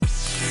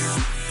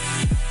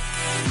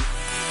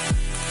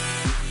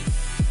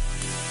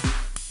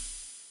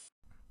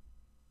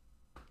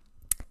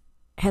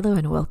Hello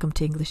and welcome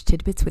to English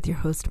Tidbits with your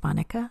host,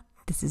 Monica.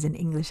 This is an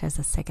English as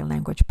a second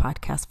language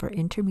podcast for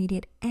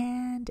intermediate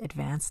and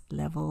advanced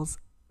levels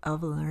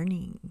of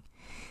learning.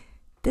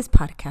 This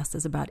podcast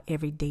is about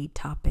everyday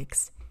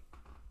topics.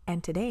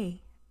 And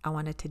today, I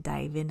wanted to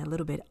dive in a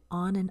little bit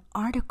on an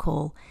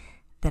article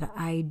that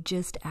I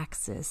just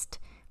accessed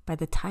by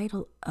the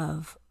title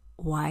of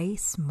Why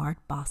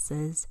Smart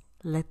Bosses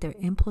Let Their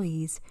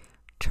Employees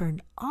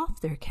Turn Off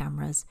Their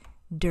Cameras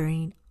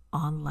During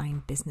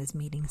Online Business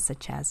Meetings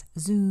such as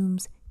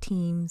Zooms,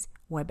 Teams,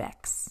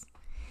 WebEx.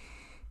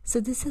 So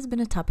this has been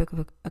a topic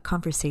of a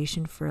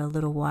conversation for a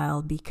little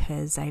while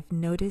because I've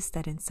noticed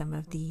that in some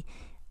of the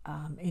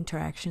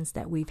interactions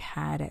that we've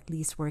had, at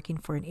least working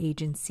for an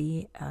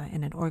agency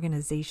and an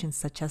organization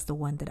such as the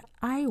one that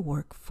I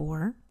work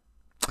for,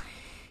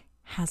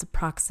 has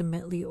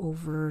approximately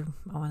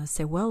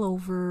well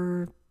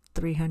over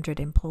 300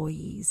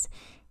 employees.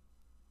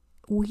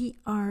 We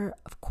are,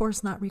 of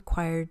course, not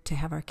required to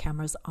have our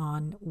cameras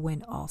on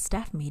when all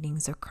staff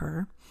meetings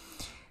occur.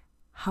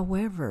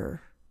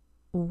 However,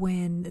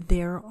 when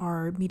there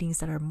are meetings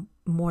that are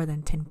more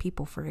than 10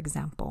 people, for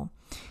example,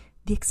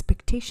 the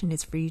expectation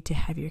is for you to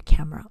have your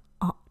camera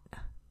on.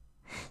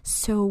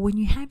 So when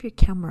you have your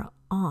camera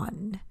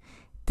on,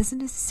 doesn't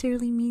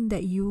necessarily mean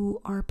that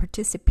you are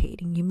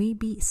participating. You may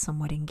be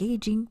somewhat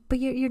engaging, but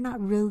you're not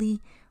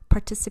really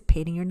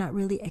participating. You're not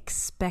really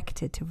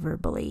expected to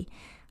verbally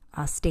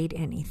state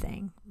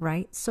anything,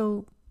 right?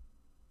 So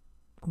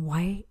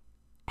why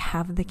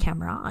have the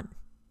camera on?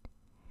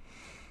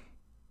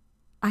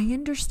 I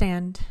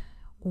understand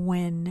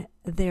when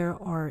there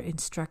are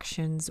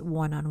instructions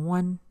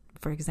one-on-one.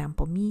 For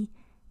example, me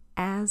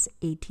as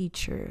a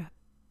teacher,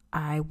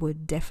 I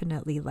would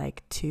definitely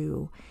like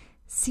to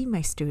see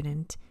my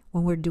student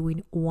when we're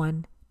doing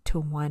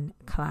one-to-one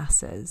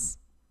classes.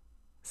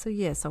 So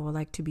yes, I would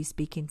like to be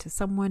speaking to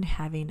someone,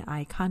 having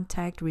eye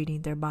contact,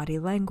 reading their body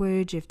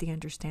language. If they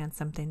understand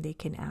something, they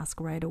can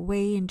ask right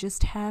away and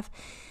just have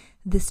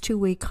this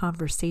two-way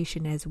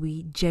conversation as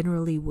we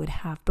generally would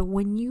have. But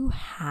when you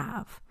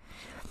have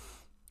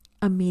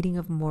a meeting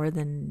of more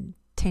than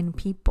 10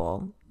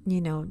 people,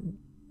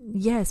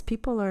 yes,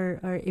 people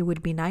are, it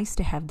would be nice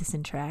to have this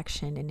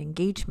interaction and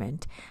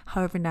engagement.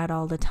 However, not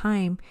all the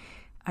time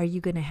are you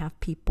going to have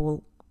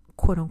people,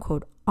 quote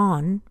unquote,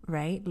 on,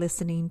 right?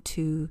 Listening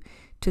to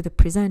the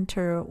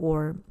presenter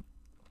or,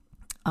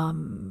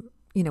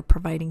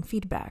 providing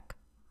feedback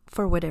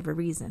for whatever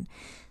reason.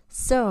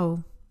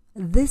 So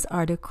this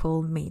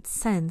article made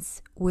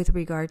sense with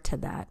regard to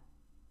that.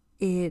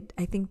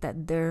 I think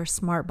that there are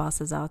smart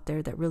bosses out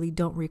there that really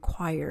don't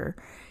require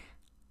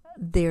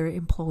their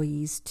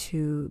employees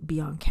to be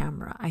on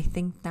camera. I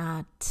think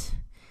that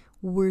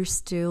we're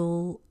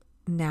still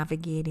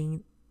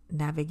navigating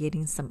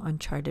some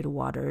uncharted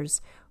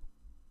waters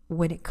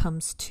when it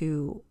comes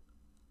to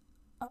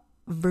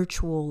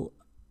virtual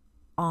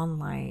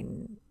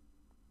online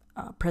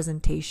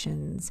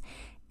presentations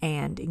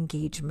and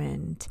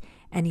engagement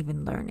and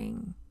even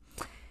learning.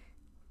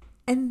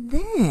 And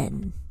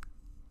then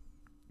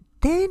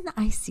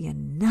I see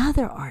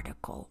another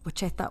article,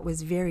 which I thought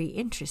was very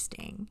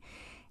interesting.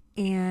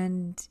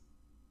 And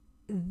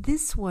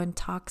this one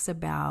talks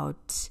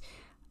about,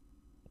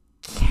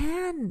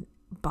 can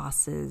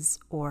bosses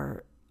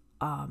or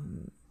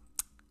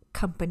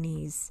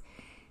companies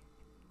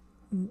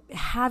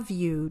have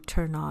you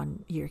turn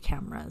on your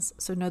cameras?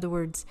 So in other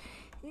words,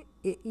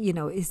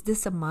 is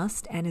this a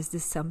must? And is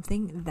this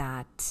something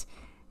that,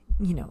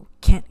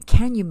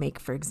 can you make,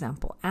 for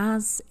example,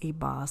 as a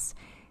boss,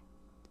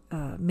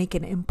 make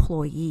an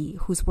employee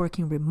who's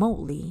working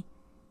remotely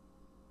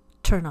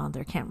turn on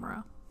their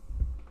camera?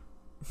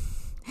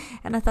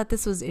 And I thought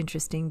this was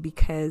interesting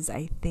because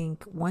I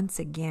think, once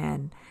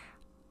again,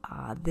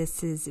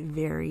 this is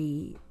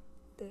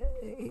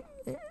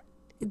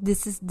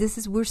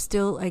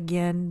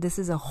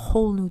a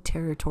whole new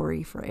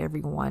territory for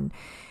everyone,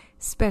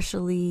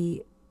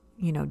 especially,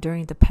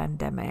 during the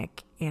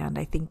pandemic. And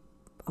I think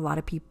a lot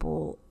of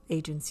people,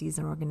 agencies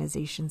and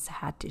organizations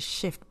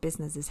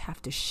businesses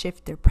have to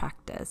shift their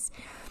practice.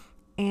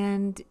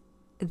 And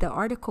the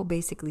article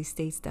basically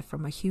states that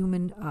from a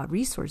human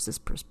resources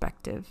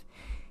perspective,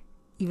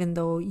 even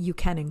though you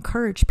can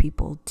encourage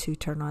people to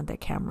turn on their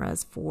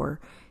cameras for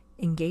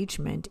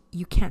engagement,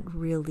 you can't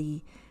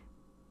really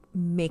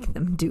make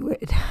them do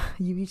it.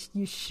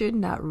 You should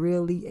not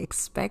really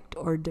expect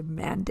or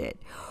demand it.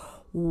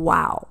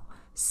 Wow.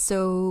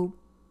 So,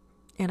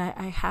 and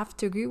I have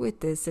to agree with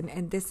this.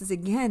 And this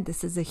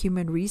is a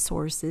human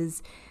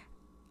resources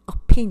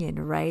opinion,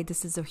 right?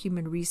 This is a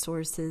human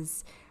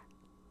resources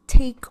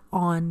take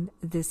on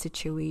the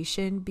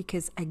situation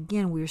because,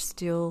 again, we're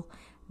still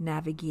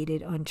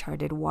navigated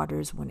uncharted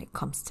waters when it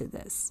comes to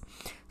this.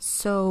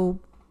 So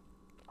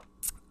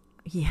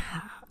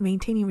yeah,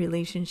 maintaining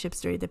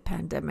relationships during the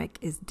pandemic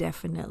is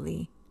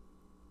definitely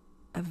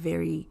a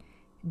very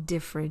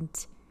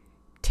different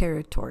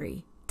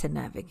territory to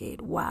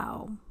navigate.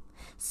 Wow.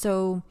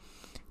 So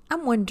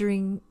I'm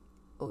wondering,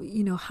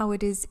 how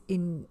it is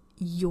in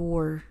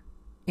your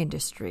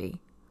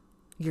industry,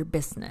 your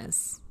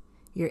business.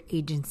 your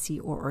agency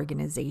or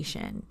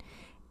organization.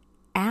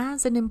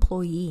 As an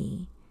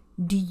employee,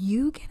 do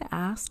you get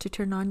asked to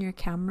turn on your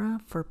camera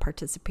for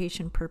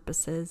participation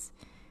purposes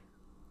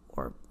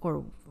or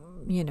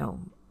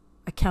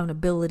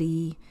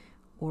accountability,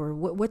 or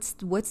what's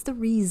the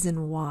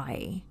reason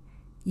why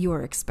you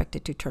are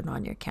expected to turn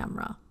on your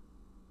camera?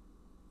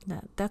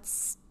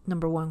 That's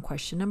number one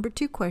question. Number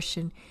two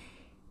question,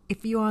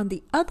 if you're on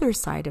the other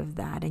side of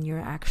that and you're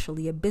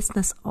actually a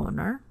business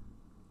owner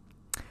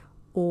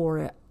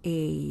or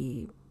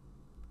a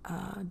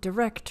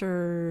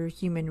director,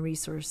 human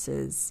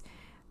resources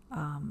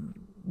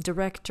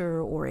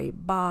director, or a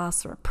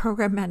boss or a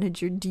program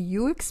manager, do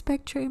you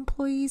expect your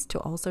employees to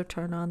also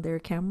turn on their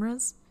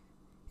cameras?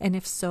 And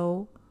if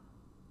so,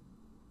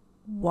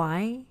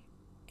 why?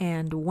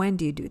 And when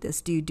do you do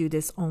this? Do you do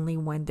this only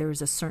when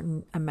there's a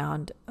certain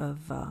amount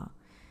of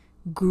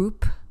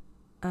group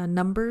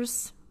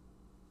numbers?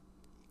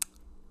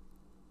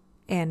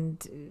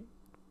 And,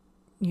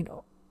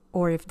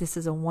 or if this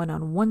is a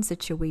one-on-one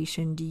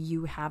situation, do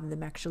you have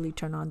them actually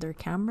turn on their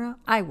camera?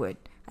 I would.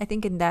 I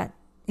think in that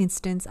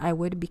instance, I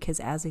would, because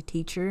as a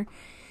teacher,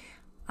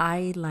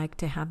 I like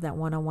to have that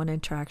one-on-one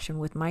interaction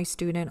with my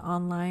student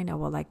online. I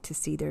would like to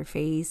see their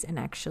face, and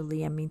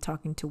actually,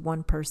 talking to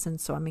one person,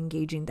 so I'm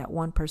engaging that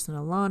one person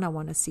alone. I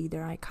want to see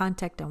their eye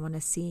contact. I want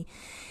to see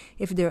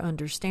if they're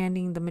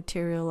understanding the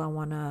material. I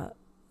want to,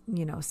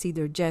 see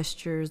their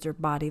gestures, their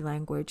body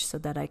language, so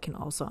that I can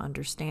also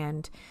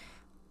understand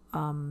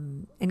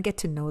and get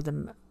to know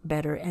them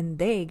better, and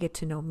they get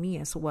to know me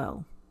as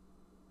well.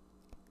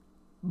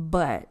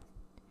 But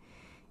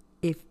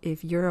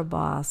if you're a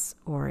boss,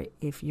 or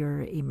if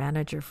you're a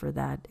manager for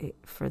that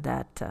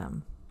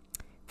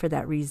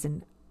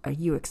reason, are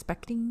you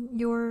expecting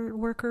your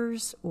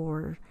workers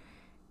or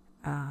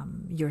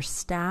your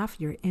staff,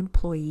 your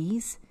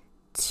employees,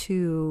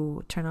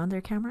 to turn on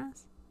their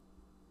cameras?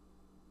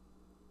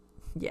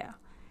 Yeah,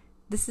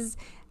 these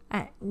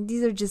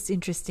are just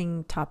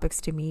interesting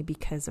topics to me,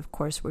 because of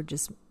course we're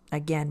just,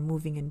 again,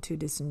 moving into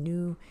this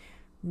new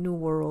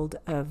world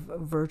of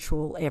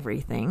virtual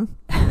everything.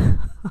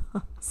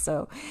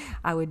 So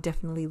I would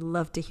definitely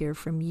love to hear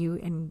from you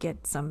and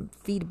get some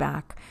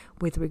feedback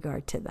with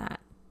regard to that.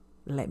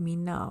 Let me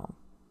know.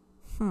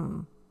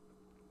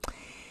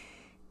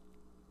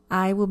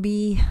 I will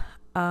be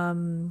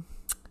on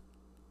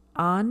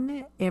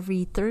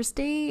every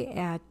Thursday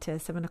at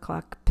 7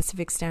 o'clock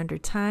Pacific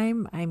Standard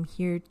Time. I'm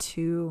here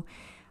to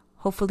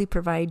hopefully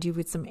provide you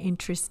with some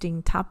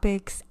interesting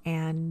topics,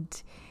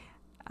 and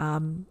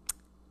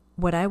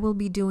what I will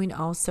be doing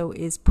also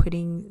is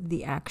putting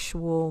the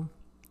actual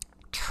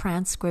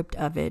transcript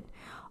of it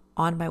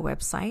on my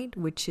website,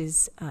 which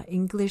is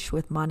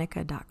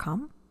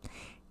englishwithmonica.com.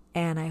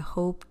 And I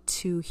hope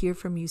to hear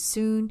from you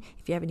soon.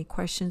 If you have any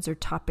questions or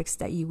topics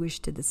that you wish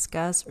to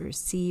discuss or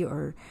see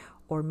or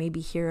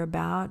maybe hear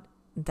about,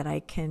 that I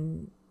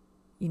can,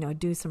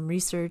 do some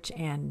research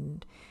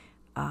and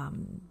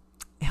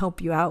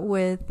help you out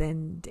with,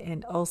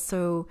 and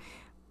also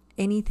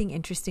anything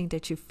interesting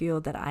that you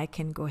feel that I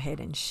can go ahead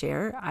and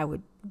share, I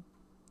would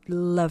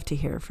love to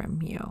hear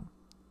from you.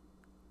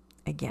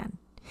 Again,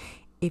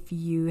 if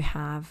you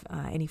have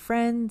any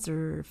friends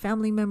or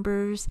family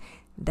members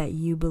that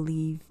you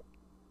believe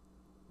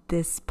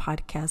this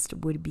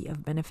podcast would be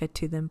of benefit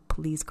to them,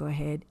 please go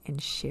ahead and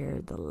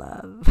share the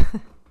love.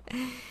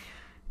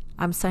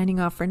 I'm signing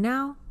off for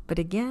now, but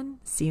again,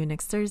 see you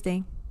next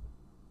Thursday.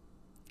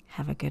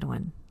 Have a good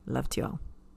one. Love to you all.